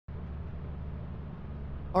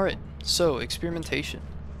Alright, so experimentation.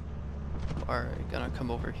 Alright, gonna come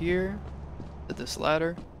over here to this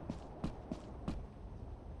ladder.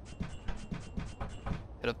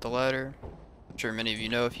 Hit up the ladder. I'm sure many of you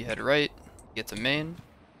know if you head right, you get to main.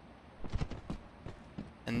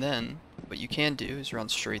 And then, what you can do is run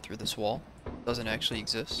straight through this wall. It doesn't actually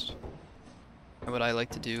exist. And what I like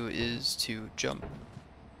to do is to jump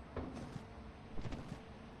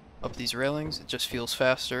up these railings. It just feels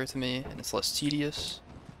faster to me and it's less tedious.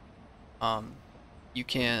 You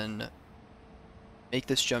can make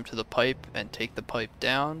this jump to the pipe and take the pipe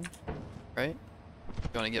down, right? If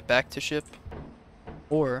you want to get back to ship.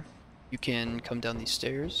 Or you can come down these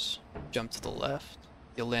stairs, jump to the left,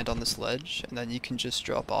 you'll land on this ledge, and then you can just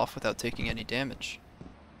drop off without taking any damage.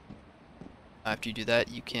 After you do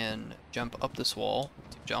that, you can jump up this wall,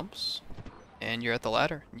 2 jumps, and you're at the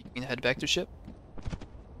ladder. You can head back to ship.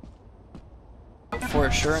 For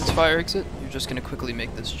assurance fire exit, you're just going to quickly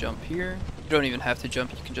make this jump here. You don't even have to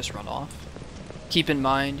jump, you can just run off. Keep in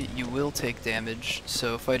mind, you will take damage,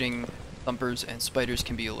 so fighting thumpers and spiders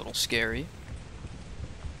can be a little scary.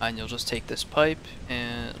 And you'll just take this pipe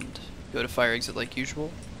and go to fire exit like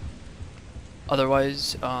usual.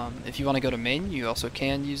 Otherwise, if you want to go to main, you also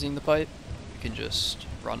can using the pipe. You can just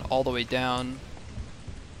run all the way down,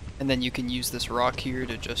 and then you can use this rock here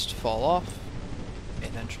to just fall off.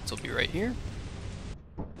 Main entrance will be right here.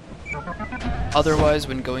 Otherwise,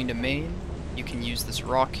 when going to main, you can use this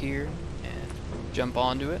rock here and jump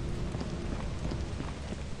onto it.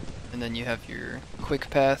 And then you have your quick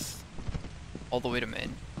path all the way to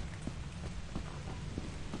main.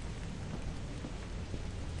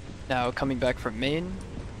 Now, coming back from main,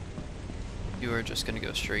 you are just going to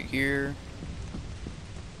go straight here,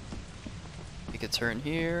 make a turn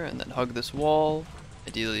here, and then hug this wall.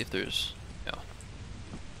 Ideally, if there's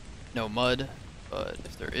no mud, but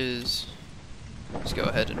if there is, just go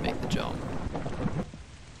ahead and make the jump.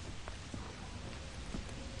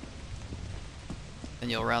 And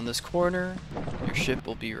you'll round this corner, your ship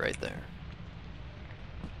will be right there.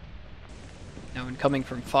 Now, when coming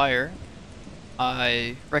from fire,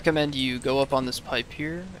 I recommend you go up on this pipe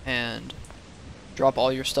here and drop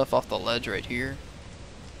all your stuff off the ledge right here.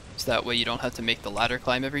 So that way you don't have to make the ladder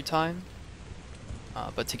climb every time.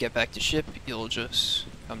 But to get back to ship, you'll just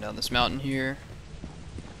come down this mountain here,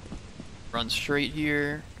 run straight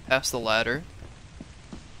here, past the ladder,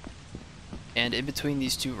 and in between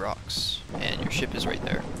these 2 rocks, and your ship is right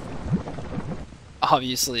there.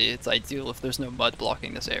 Obviously, it's ideal if there's no mud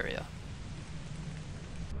blocking this area.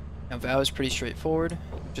 Now, Vow is pretty straightforward.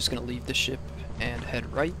 Just gonna leave the ship and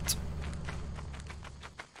head right.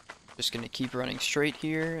 Just gonna keep running straight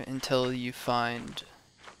here until you find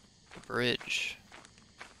the bridge.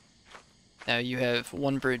 Now you have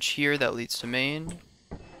one bridge here that leads to main,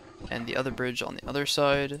 and the other bridge on the other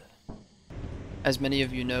side. As many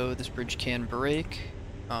of you know, this bridge can break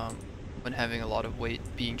when having a lot of weight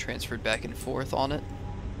being transferred back and forth on it.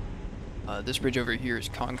 This bridge over here is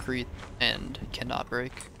concrete and cannot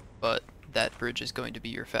break, but that bridge is going to be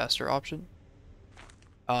your faster option.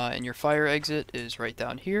 And your fire exit is right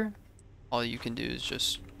down here. All you can do is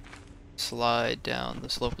just slide down the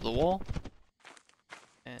slope of the wall,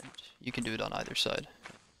 and you can do it on either side.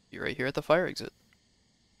 You're right here at the fire exit.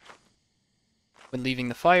 When leaving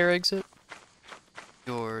the fire exit,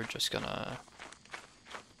 you're just gonna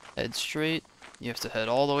head straight. You have to head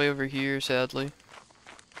all the way over here, sadly.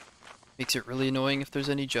 Makes it really annoying if there's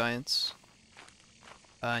any giants.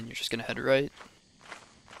 And you're just gonna head right.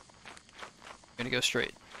 You're gonna go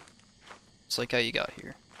straight. Just like how you got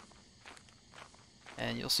here.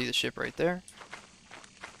 And you'll see the ship right there.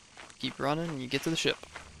 Keep running and you get to the ship.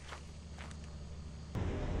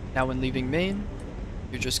 Now when leaving main,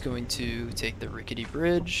 you're just going to take the rickety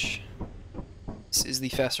bridge. This is the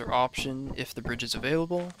faster option if the bridge is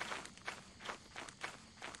available.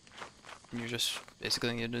 And you're just basically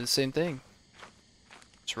going to do the same thing.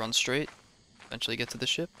 Just run straight, eventually get to the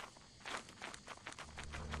ship.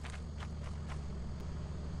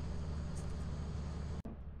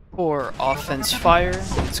 For offense fire,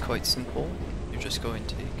 it's quite simple. You're just going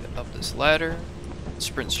to get up this ladder,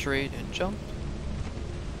 sprint straight and jump.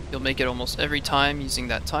 You'll make it almost every time using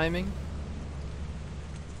that timing.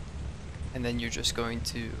 And then you're just going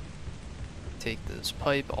to take this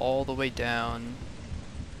pipe all the way down.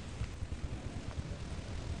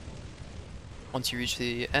 Once you reach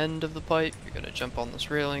the end of the pipe, you're going to jump on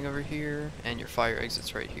this railing over here, and your fire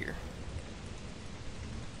exit's right here.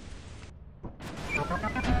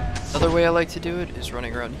 Another way I like to do it is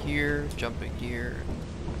running around here, jumping here,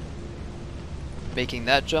 making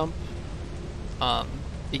that jump.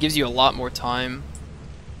 It gives you a lot more time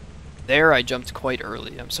There I jumped quite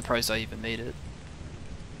early. I'm surprised I even made it.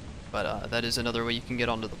 But that is another way you can get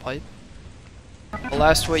onto the pipe. The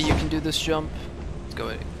last way you can do this jump is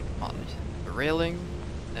going on the railing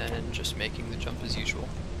and just making the jump as usual.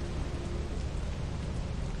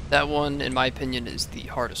 That one, in my opinion, is the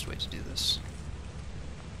hardest way to do this.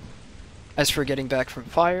 As for getting back from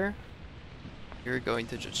fire, you're going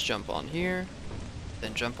to just jump on here,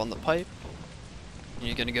 then jump on the pipe, and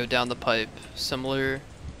you're going to go down the pipe similar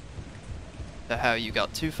to how you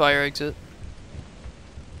got to fire exit.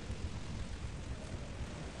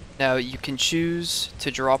 Now you can choose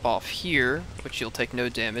to drop off here, which you'll take no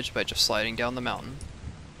damage by just sliding down the mountain,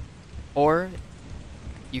 or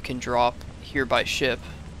you can drop here by ship,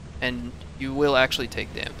 and you will actually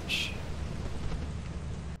take damage.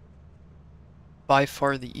 By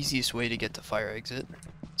far the easiest way to get to fire exit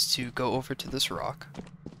is to go over to this rock,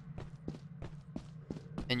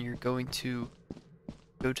 and you're going to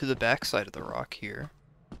go to the back side of the rock here.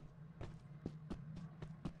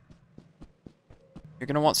 You're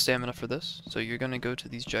going to want stamina for this, so you're going to go to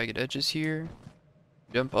these jagged edges here,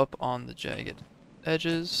 jump up on the jagged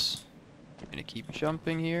edges. You're going to keep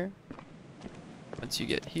jumping here. Once you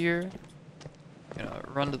get here, you're going to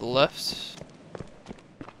run to the left.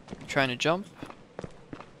 You're trying to jump,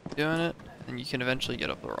 doing it, and you can eventually get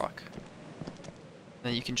up the rock.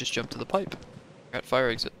 Then you can just jump to the pipe. You're at fire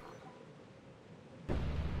exit.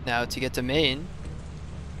 Now to get to main,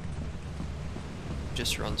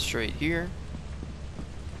 just run straight here.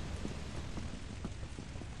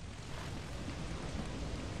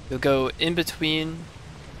 You'll go in between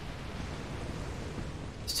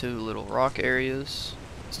these two little rock areas,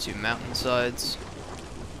 these two mountain sides.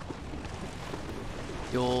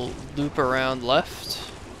 You'll loop around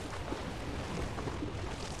left,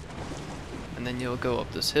 and then you'll go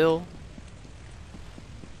up this hill,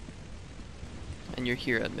 and you're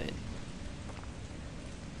here at main.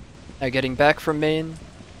 Now getting back from main,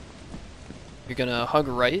 you're gonna hug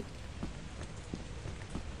right,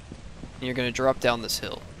 and you're gonna drop down this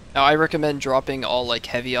hill. Now I recommend dropping all like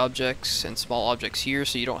heavy objects and small objects here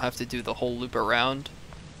so you don't have to do the whole loop around.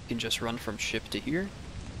 You can just run from ship to here.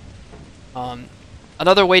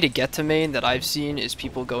 Another way to get to main that I've seen is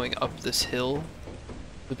people going up this hill,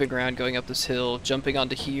 looping around, going up this hill, jumping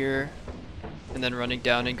onto here, and then running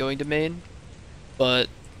down and going to main. But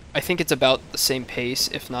I think it's about the same pace,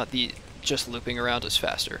 if not just looping around is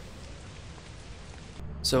faster.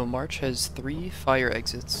 So March has 3 fire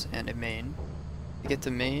exits and a main. To get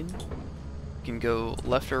to main, you can go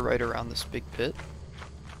left or right around this big pit.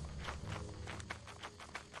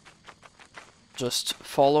 Just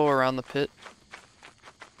follow around the pit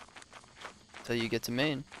until you get to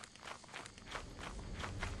main.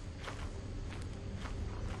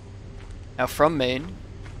 Now from main,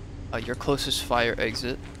 your closest fire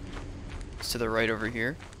exit is to the right over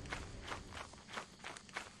here.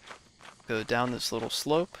 Go down this little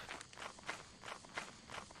slope.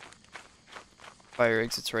 Fire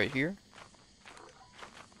exit's right here.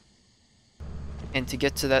 And to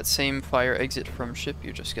get to that same fire exit from ship,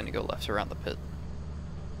 you're just going to go left around the pit.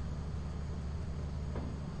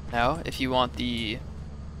 Now, if you want the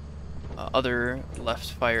other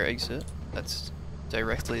left fire exit, that's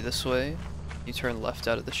directly this way, you turn left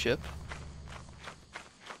out of the ship.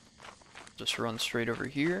 Just run straight over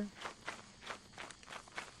here.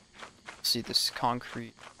 See this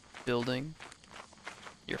concrete building.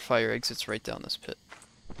 Your fire exit's right down this pit.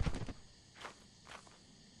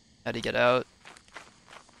 How to get out,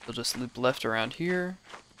 you'll just loop left around here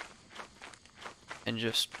and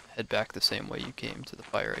just head back the same way you came to the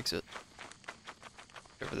fire exit.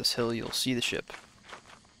 Over this hill you'll see the ship.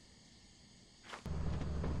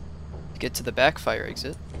 To get to the back fire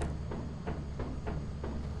exit,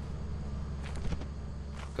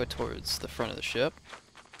 go towards the front of the ship.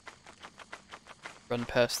 Run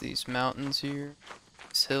past these mountains here,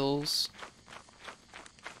 these hills.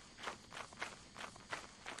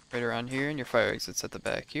 Right around here, and your fire exit's at the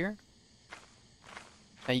back here.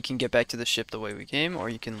 Now you can get back to the ship the way we came, or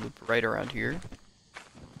you can loop right around here.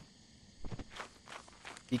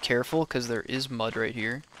 Be careful, because there is mud right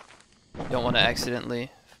here. You don't want to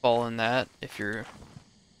accidentally fall in that. If you're,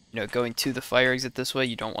 going to the fire exit this way,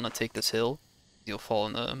 you don't want to take this hill. You'll fall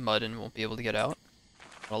in the mud and won't be able to get out.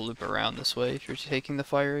 I'll loop around this way if you're taking the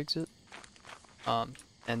fire exit. And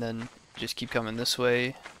then just keep coming this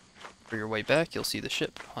way. For your way back, you'll see the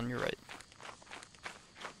ship on your right.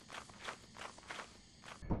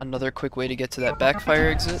 Another quick way to get to that back fire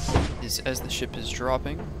exit is as the ship is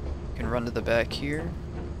dropping. You can run to the back here,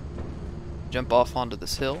 jump off onto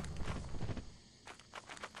this hill.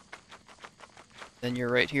 Then you're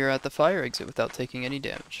right here at the fire exit without taking any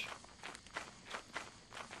damage.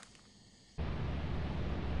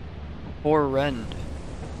 For Rend,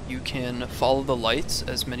 you can follow the lights,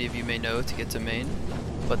 as many of you may know, to get to main,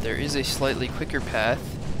 but there is a slightly quicker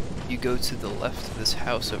path. You go to the left of this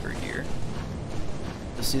house over here.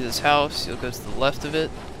 You'll see this house, you'll go to the left of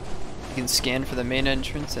it. You can scan for the main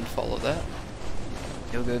entrance and follow that.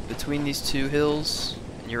 You'll go between these two hills,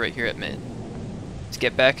 and you're right here at main. To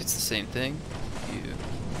get back, it's the same thing.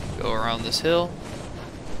 You go around this hill,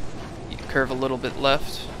 you curve a little bit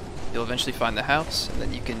left, you'll eventually find the house, and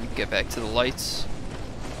then you can get back to the lights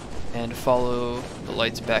and follow the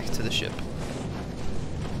lights back to the ship.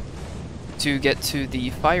 To get to the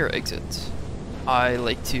fire exit, I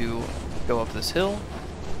like to go up this hill.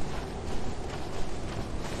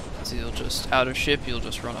 So you'll just, out of ship, you'll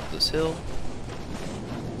just run up this hill.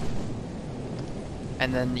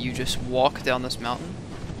 And then you just walk down this mountain.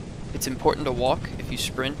 It's important to walk. If you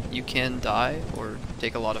sprint, you can die or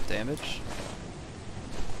take a lot of damage.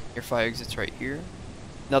 Your fire exit's right here.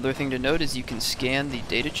 Another thing to note is you can scan the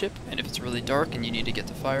data chip, and if it's really dark and you need to get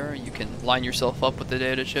to fire, you can line yourself up with the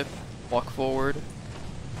data chip, walk forward,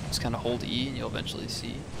 just kind of hold E and you'll eventually see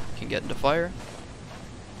you can get into fire.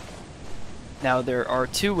 Now there are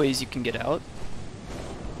two ways you can get out.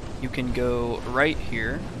 You can go right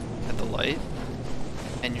here at the light,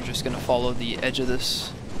 and you're just going to follow the edge of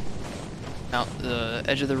this the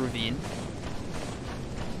edge of the ravine.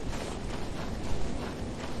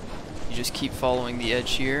 You just keep following the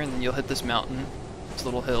edge here, and then you'll hit this mountain, this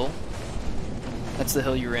little hill. That's the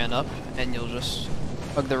hill you ran up, and you'll just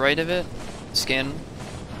hug the right of it, scan,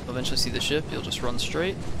 you'll eventually see the ship, you'll just run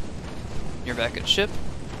straight, you're back at ship.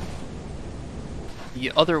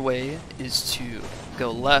 The other way is to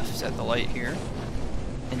go left at the light here,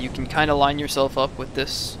 and you can kind of line yourself up with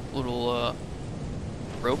this little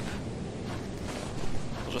rope.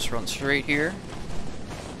 You'll just run straight here,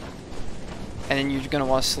 and then you're going to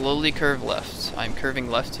want to slowly curve left. I'm curving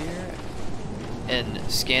left here, and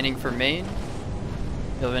scanning for main.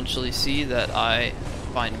 You'll eventually see that I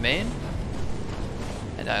find main,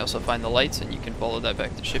 and I also find the lights, and you can follow that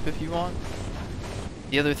back to ship if you want.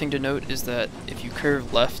 The other thing to note is that if you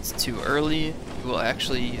curve left too early, you will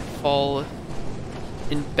actually fall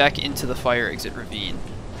back into the fire exit ravine.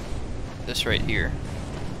 This right here.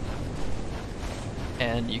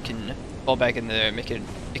 And you can fall back in there,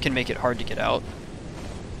 it can make it hard to get out.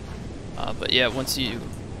 But yeah, once you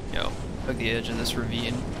hug the edge of this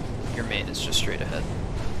ravine, your main is just straight ahead.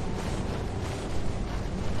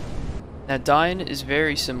 Now Dine is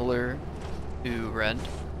very similar to Rend,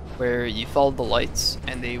 where you follow the lights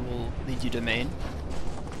and they will lead you to main.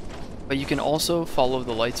 But you can also follow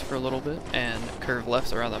the lights for a little bit and curve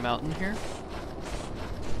left around the mountain here.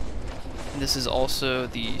 And this is also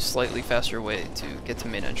the slightly faster way to get to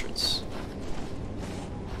main entrance.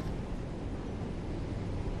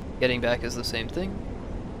 Getting back is the same thing.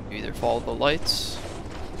 You either follow the lights,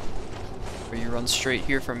 or you run straight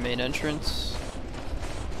here from main entrance,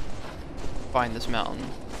 find this mountain,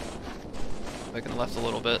 looking left a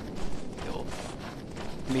little bit, you'll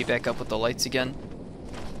meet back up with the lights again.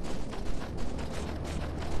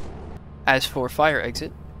 As for fire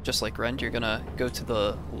exit, just like Rend, you're gonna go to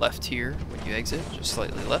the left here when you exit, just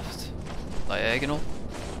slightly left, diagonal.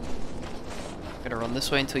 You're gonna run this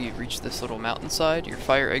way until you reach this little mountainside. Your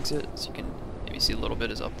fire exit, as you can maybe see a little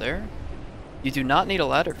bit, is up there. You do not need a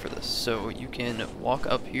ladder for this, so you can walk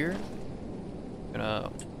up here. You're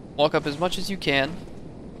gonna walk up as much as you can,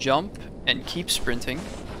 jump, and keep sprinting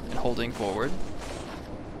and holding forward.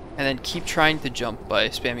 And then keep trying to jump by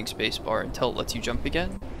spamming spacebar until it lets you jump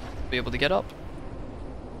again. Be able to get up.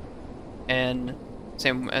 And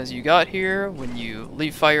same as you got here, when you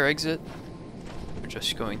leave fire exit, you're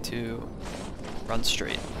just going to run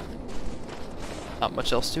straight. Not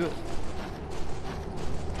much else to it.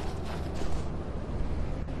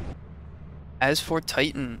 As for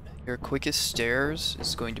Titan, your quickest stairs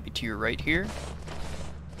is going to be to your right here.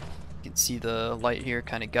 You can see the light here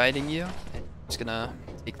kind of guiding you. And it's gonna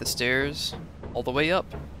take the stairs all the way up.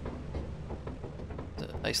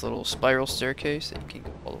 It's a nice little spiral staircase that you can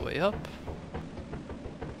go all the way up.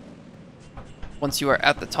 Once you are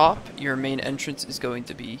at the top, your main entrance is going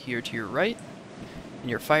to be here to your right, and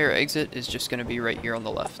your fire exit is just going to be right here on the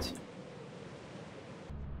left.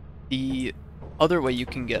 The other way you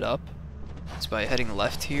can get up is by heading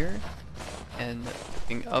left here and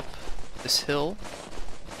looking up this hill,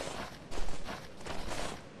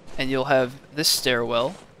 and you'll have this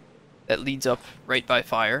stairwell that leads up right by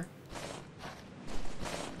fire,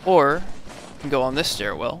 or you can go on this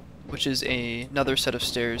stairwell, which is another set of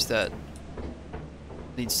stairs that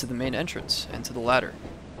leads to the main entrance and to the ladder.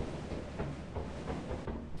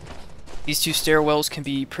 These two stairwells can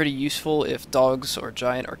be pretty useful if dogs or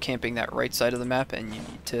giant are camping that right side of the map and you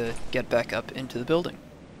need to get back up into the building.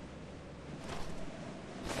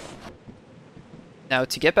 Now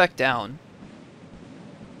to get back down,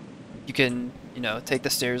 you can, you know, take the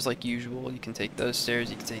stairs like usual. You can take those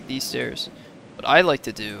stairs, you can take these stairs. What I like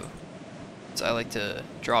to do is I like to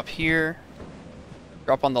drop here,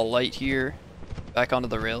 drop on the light here, back onto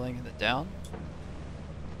the railing and then down,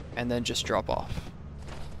 and then just drop off.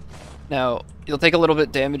 Now, you'll take a little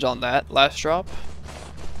bit damage on that last drop,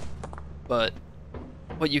 but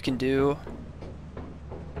what you can do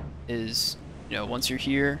is, you know, once you're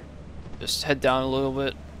here, just head down a little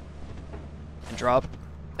bit and drop,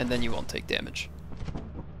 and then you won't take damage.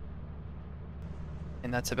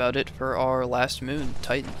 And that's about it for our last moon,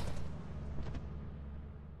 Titan.